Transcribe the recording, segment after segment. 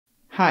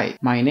Hi,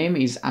 my name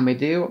is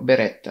Amedeo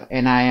Beretta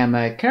and I am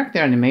a character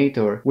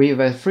animator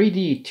with a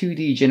 3D,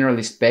 2D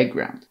generalist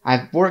background.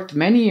 I've worked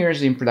many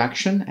years in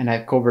production and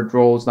I've covered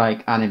roles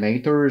like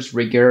animators,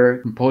 rigger,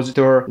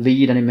 compositor,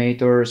 lead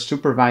animator,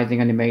 supervising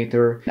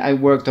animator. I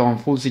worked on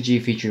full CG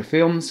feature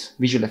films,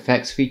 visual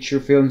effects feature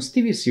films,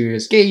 TV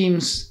series,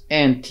 games,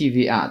 and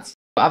TV ads.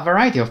 A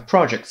variety of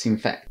projects, in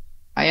fact.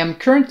 I am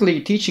currently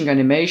teaching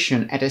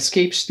animation at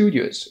Escape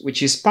Studios,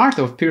 which is part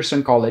of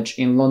Pearson College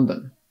in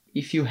London.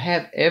 If you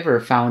have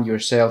ever found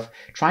yourself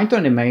trying to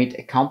animate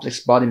a complex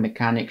body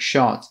mechanic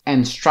shot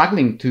and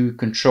struggling to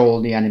control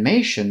the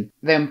animation,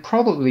 then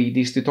probably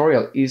this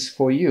tutorial is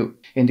for you.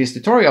 In this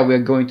tutorial, we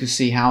are going to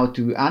see how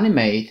to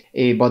animate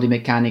a body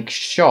mechanic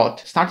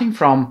shot, starting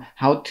from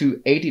how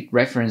to edit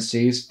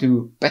references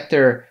to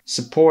better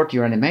support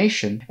your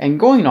animation, and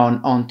going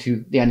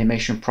onto the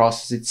animation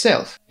process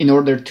itself. In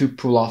order to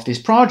pull off this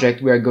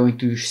project, we are going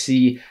to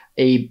see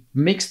a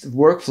mixed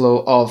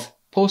workflow of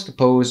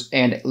pose-to-pose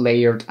and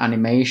layered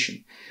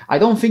animation. I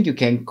don't think you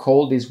can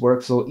call this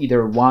workflow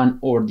either one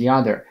or the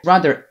other,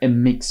 rather a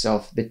mix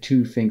of the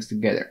two things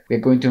together. We're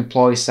going to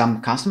employ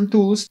some custom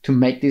tools to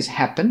make this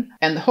happen,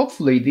 and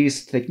hopefully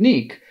this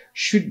technique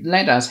should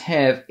let us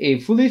have a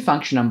fully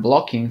functional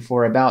blocking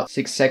for about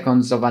 6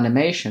 seconds of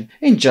animation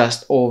in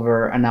just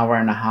over an hour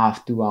and a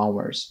half, 2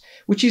 hours,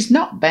 which is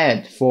not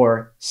bad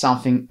for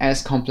something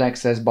as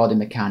complex as body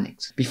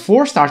mechanics.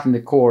 Before starting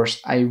the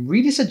course, I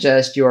really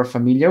suggest you're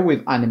familiar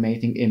with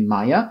animating in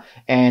Maya,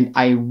 and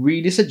I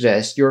really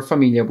suggest you're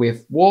familiar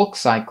with walk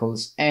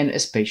cycles and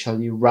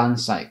especially run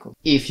cycles.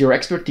 If your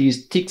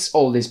expertise ticks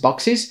all these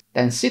boxes,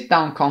 then sit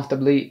down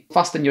comfortably,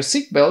 fasten your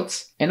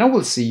seatbelts, and I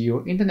will see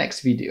you in the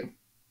next video.